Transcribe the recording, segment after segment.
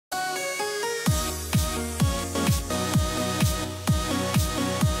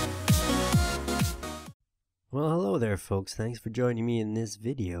Well, hello there folks, thanks for joining me in this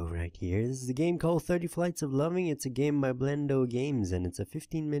video right here. This is a game called 30 Flights of Loving. It's a game by Blendo Games and it's a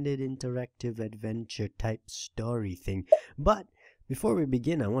 15-minute interactive adventure type story thing. But before we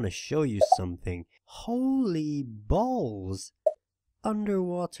begin, I want to show you something. Holy balls!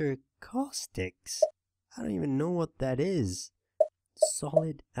 Underwater caustics. I don't even know what that is.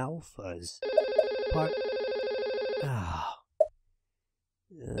 Solid alphas. Part...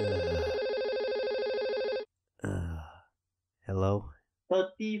 Hello?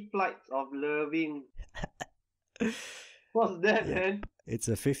 30 Flights of Loving. What's that, man? It's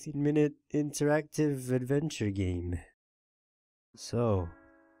a 15-minute interactive adventure game. So,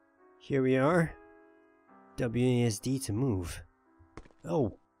 here we are. WASD to move.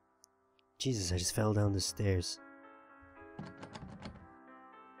 Oh! Jesus, I just fell down the stairs.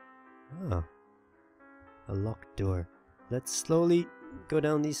 Oh. A locked door. Let's slowly go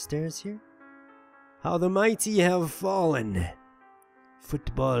down these stairs here. How the mighty have fallen.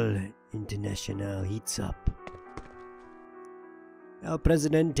 Football International heats up. El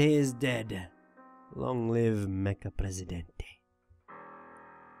Presidente is dead. Long live Mecha Presidente.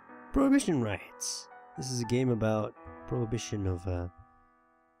 Prohibition riots. This is a game about prohibition of Oh.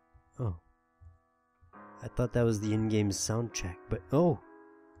 I thought that was the in-game soundtrack, but oh.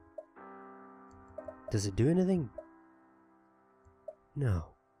 Does it do anything? No.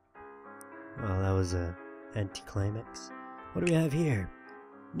 Well, that was a anticlimax. What do we have here?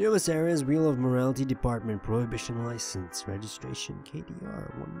 Newest Areas Wheel of Morality Department Prohibition License Registration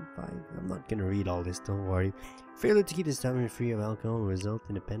KDR 15. I'm not gonna read all this, don't worry. Failure to keep the establishment free of alcohol will result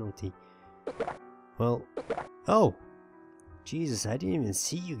in a penalty. Well, oh! Jesus, I didn't even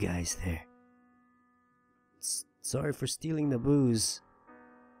see you guys there. Sorry for stealing the booze.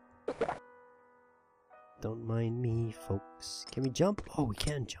 Don't mind me, folks. Can we jump? Oh, we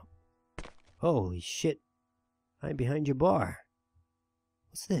can jump. Holy shit. I'm behind your bar.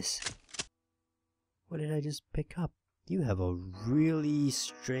 What's this? What did I just pick up? You have a really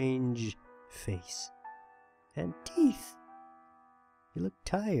strange face. And teeth. You look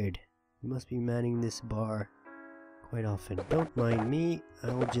tired. You must be manning this bar quite often. Don't mind me.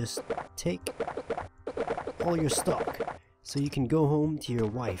 I'll just take all your stock so you can go home to your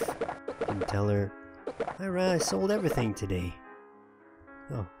wife and tell her, I sold everything today.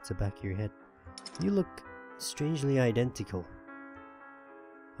 Oh, it's the back of your head. You look strangely identical.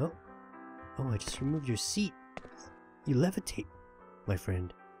 Oh, I just removed your seat. You levitate, my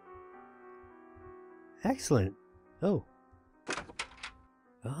friend. Excellent. Oh.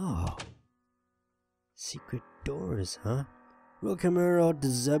 Secret doors, huh? Welcome her to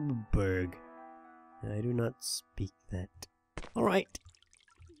Zebberberg. I do not speak that. Alright.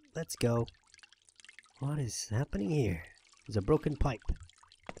 Let's go. What is happening here? There's a broken pipe.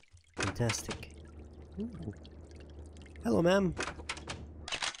 Fantastic. Ooh. Hello, ma'am.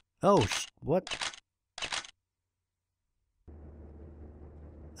 Oh, what?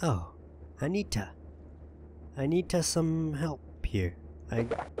 Oh, Anita. I need some help here.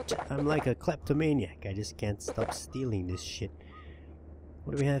 I'm like a kleptomaniac. I just can't stop stealing this shit.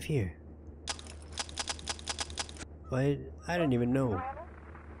 What do we have here? I don't even know.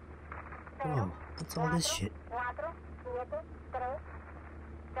 Oh, what's all this shit?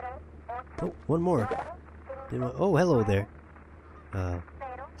 Oh, one more. Oh, hello there.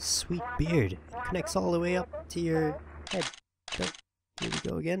 Sweet beard. It connects all the way up to your head. Oh, here we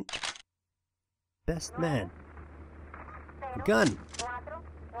go again. Best man. A gun.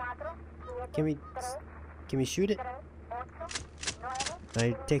 Can we shoot it?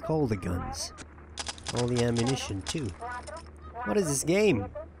 I take all the guns. All the ammunition too. What is this game?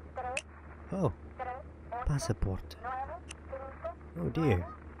 Oh. Passport. Oh dear.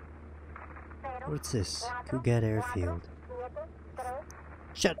 What's this? Cougat Airfield.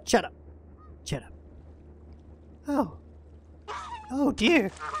 Shut up! Shut up. Oh. Oh dear.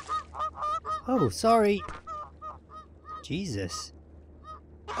 Oh, sorry. Jesus.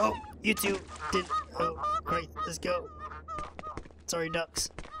 Oh, you two did. Oh, great. Let's go. Sorry, ducks.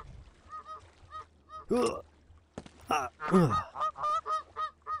 What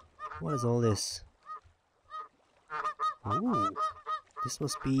is all this? Ooh. This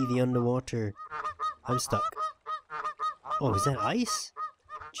must be the underwater. I'm stuck. Oh, is that ice?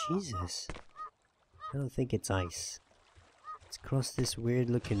 Jesus. I don't think it's ice. Let's cross this weird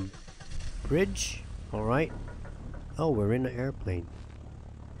looking bridge. Alright. Oh, we're in an airplane.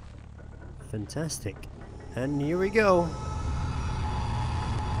 Fantastic. And here we go.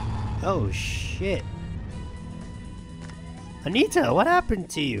 Oh shit. Anita, what happened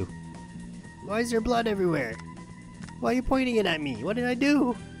to you? Why is there blood everywhere? Why are you pointing it at me? What did I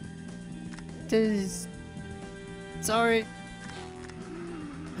do? Sorry.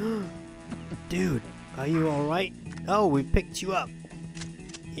 Dude, are you alright? Oh, we picked you up.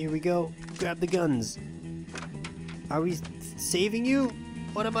 Here we go. Grab the guns. Are we saving you?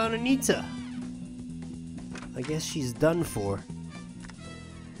 What about Anita? I guess she's done for.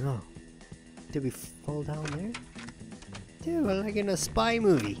 Oh. Did we fall down there? Dude, we're like in a spy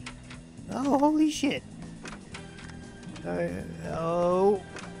movie. Oh, holy shit.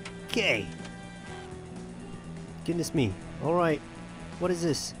 Okay. Goodness me. Alright. What is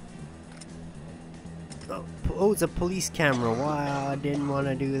this? Oh, it's a police camera. Wow, I didn't want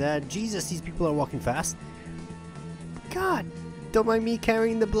to do that. Jesus, these people are walking fast. God, don't mind me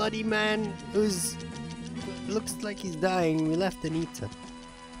carrying the bloody man who's... looks like he's dying. We left Anita.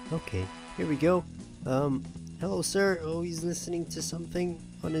 Okay, here we go. Hello, sir. Oh, he's listening to something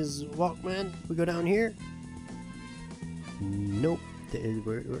on his Walkman. We go down here? Nope.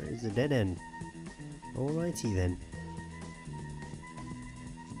 Where is the dead end? Alrighty then.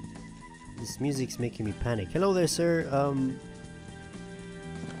 This music's making me panic. Hello there, sir.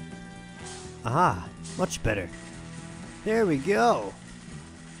 Aha! Much better. There we go.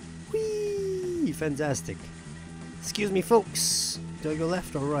 Whee! Fantastic. Excuse me, folks. Do I go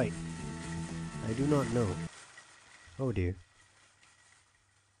left or right? I do not know. Oh dear.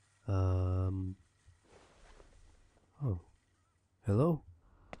 Oh. Hello?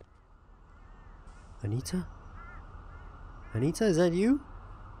 Anita? Anita, is that you?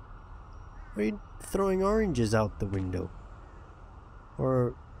 Are you throwing oranges out the window?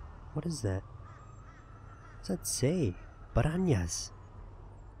 Or... what is that? What's that say? Barañas.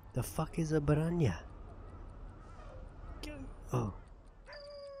 The fuck is a baraña? Oh.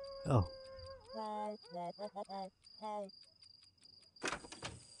 Oh.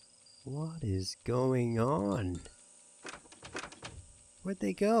 What is going on? Where'd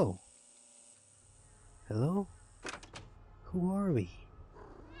they go? Hello? Who are we?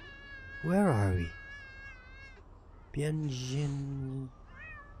 Where are we? Bienjin.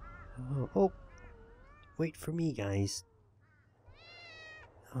 Oh. Wait for me, guys.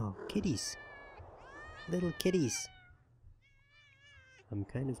 Oh, kitties. Little kitties. I'm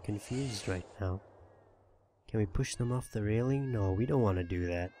kind of confused right now. Can we push them off the railing? No, we don't want to do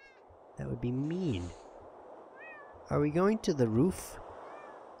that. That would be mean. Are we going to the roof?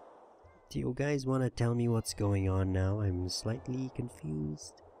 Do you guys want to tell me what's going on now? I'm slightly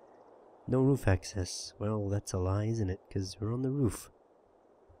confused. No roof access. Well, that's a lie, isn't it? Because we're on the roof.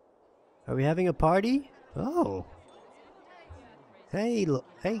 Are we having a party? Oh. Hey, look.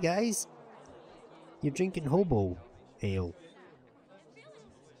 Hey, guys. You're drinking hobo ale.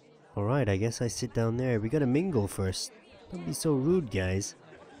 Alright, I guess I sit down there. We gotta mingle first. Don't be so rude, guys.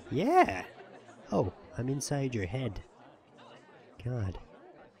 Yeah! Oh, I'm inside your head. God.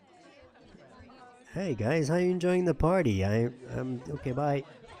 Hey, guys. How you enjoying the party? Okay, bye.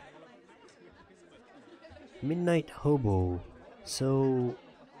 Midnight hobo. So...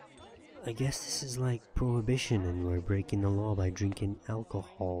 I guess this is like prohibition and we're breaking the law by drinking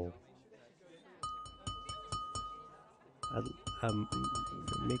alcohol.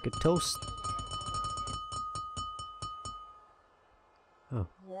 Make a toast. Oh.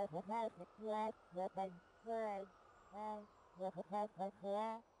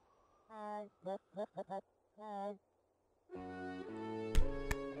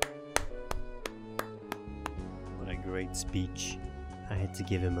 What a great speech. I had to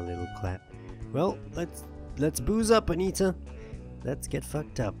give him a little clap. Well, let's booze up, Anita. Let's get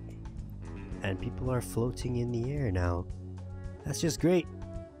fucked up. And people are floating in the air now. That's just great.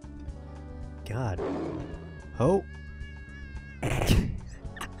 God. Oh.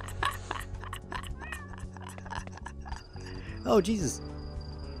 Oh, Jesus.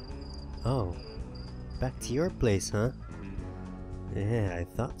 Oh. Back to your place, huh? Yeah, I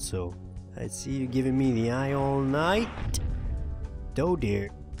thought so. I see you giving me the eye all night. Oh dear.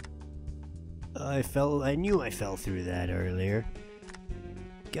 I knew I fell through that earlier.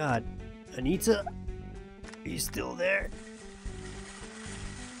 God. Anita? Are you still there?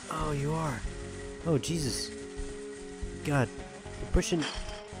 Oh, you are. Oh, Jesus. God. You're pushing...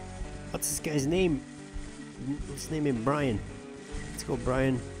 What's this guy's name? Let's name him Brian. Let's go,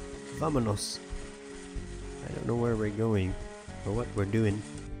 Brian. Vamonos. I don't know where we're going. Or what we're doing.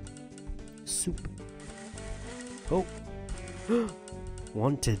 Soup. Oh.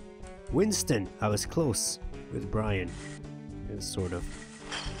 Wanted. Winston. I was close with Brian. Sort of.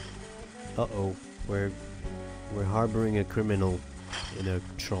 Uh-oh. We're harboring a criminal in a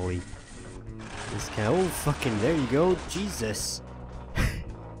trolley. This guy. Oh, fucking. There you go. Jesus.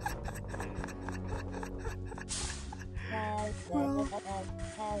 Well,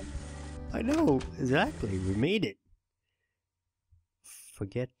 I know. Exactly. We made it.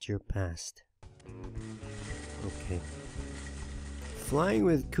 Forget your past. Okay. Flying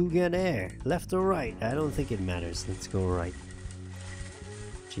with Gare. Left or right? I don't think it matters. Let's go right.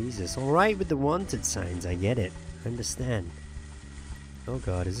 Jesus. Alright with the wanted signs. I get it. I understand. Oh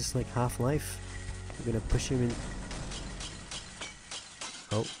god, is this like Half-Life? I'm gonna push him in.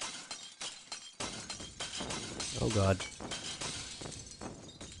 Oh. Oh god.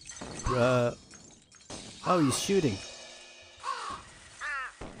 Oh, he's shooting.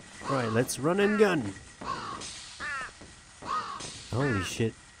 Right, let's run and gun. Holy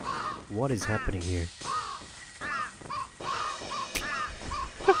shit. What is happening here?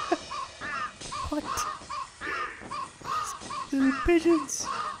 What? Little pigeons.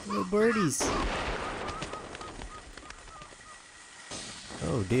 Little birdies.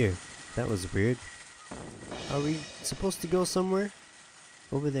 Oh dear. That was weird. Are we supposed to go somewhere?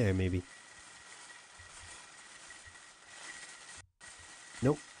 Over there, maybe.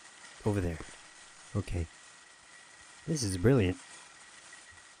 Nope. Over there. Okay. This is brilliant.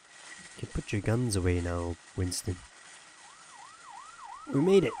 You can put your guns away now, Winston. We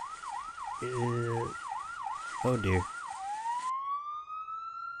made it. Oh dear.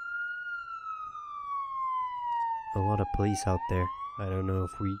 A lot of police out there. I don't know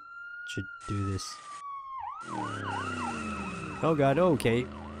if we should do this. Oh god, okay.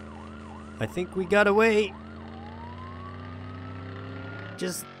 I think we got away.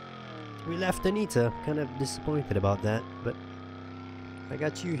 We left Anita. Kind of disappointed about that, but I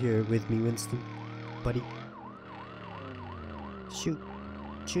got you here with me, Winston. Buddy. Shoot.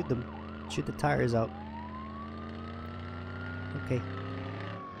 Shoot them. Shoot the tires out. Okay.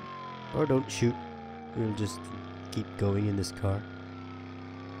 Or don't shoot. We'll just keep going in this car.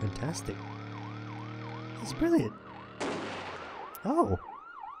 Fantastic. It's brilliant. Oh.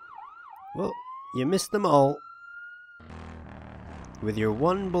 Well, you missed them all. With your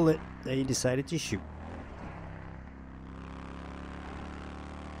one bullet that you decided to shoot.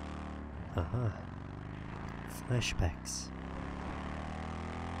 Aha. Flashbacks.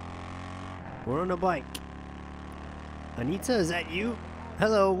 We're on a bike. Anita, is that you?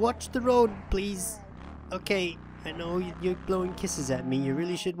 Hello, watch the road, please. Okay, I know you're blowing kisses at me. You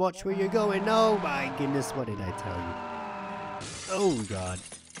really should watch where you're going. Oh my goodness, what did I tell you? Oh god.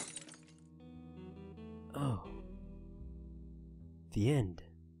 Oh. The end.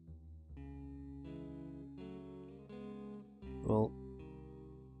 Well,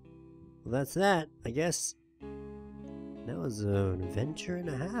 that's that, I guess. That was an adventure and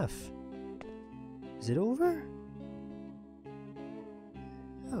a half. Is it over?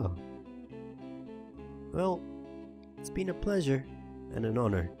 Oh. Well, it's been a pleasure and an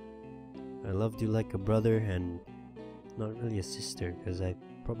honor. I loved you like a brother and not really a sister, because I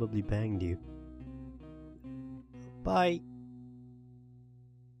probably banged you. Bye!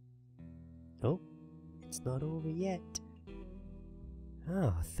 Oh, it's not over yet.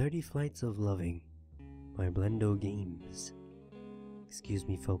 Ah, 30 Flights of Loving by Blendo Games. Excuse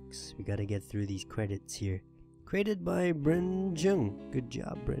me folks, we gotta get through these credits here. Created by Brendan. Good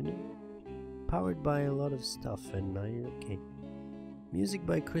job, Brendan. Powered by a lot of stuff, and now you're okay. Music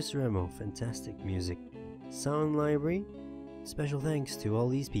by Chris Remo, fantastic music. Sound library, special thanks to all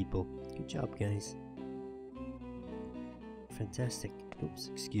these people. Good job, guys. Fantastic. Oops,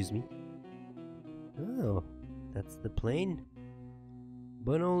 excuse me. Oh, that's the plane.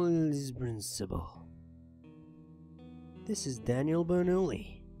 Bernoulli's principle. This is Daniel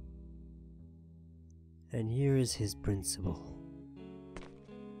Bernoulli. And here is his principle.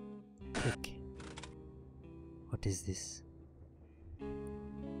 Click. What is this?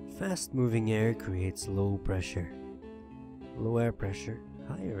 Fast moving air creates low pressure. Low air pressure,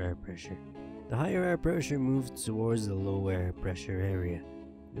 higher air pressure. The higher air pressure moves towards the low air pressure area.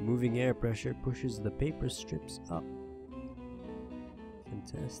 The moving air pressure pushes the paper strips up.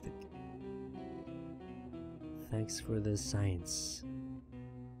 Fantastic. Thanks for the science.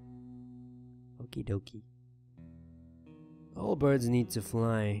 Okie dokie. All birds need to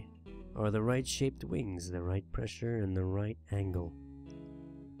fly, or the right shaped wings, the right pressure, and the right angle.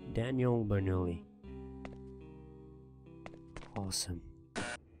 Daniel Bernoulli. Awesome.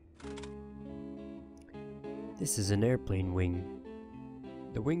 This is an airplane wing.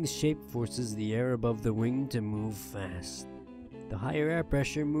 The wing's shape forces the air above the wing to move fast. The higher air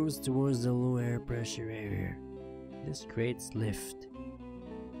pressure moves towards the low air pressure area. This creates lift.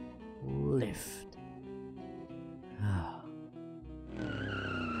 Lift. Ah.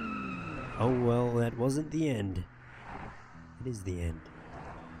 Oh well, that wasn't the end. It is the end.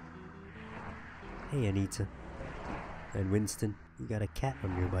 Hey Anita. And Winston, you got a cat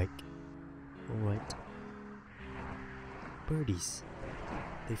on your bike. Alright. Birdies.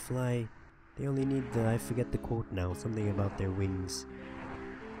 They fly. They only need the, I forget the quote now, something about their wings.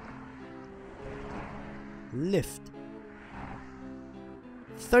 Lift.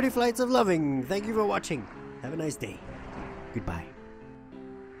 30 flights of loving. Thank you for watching. Have a nice day. Goodbye.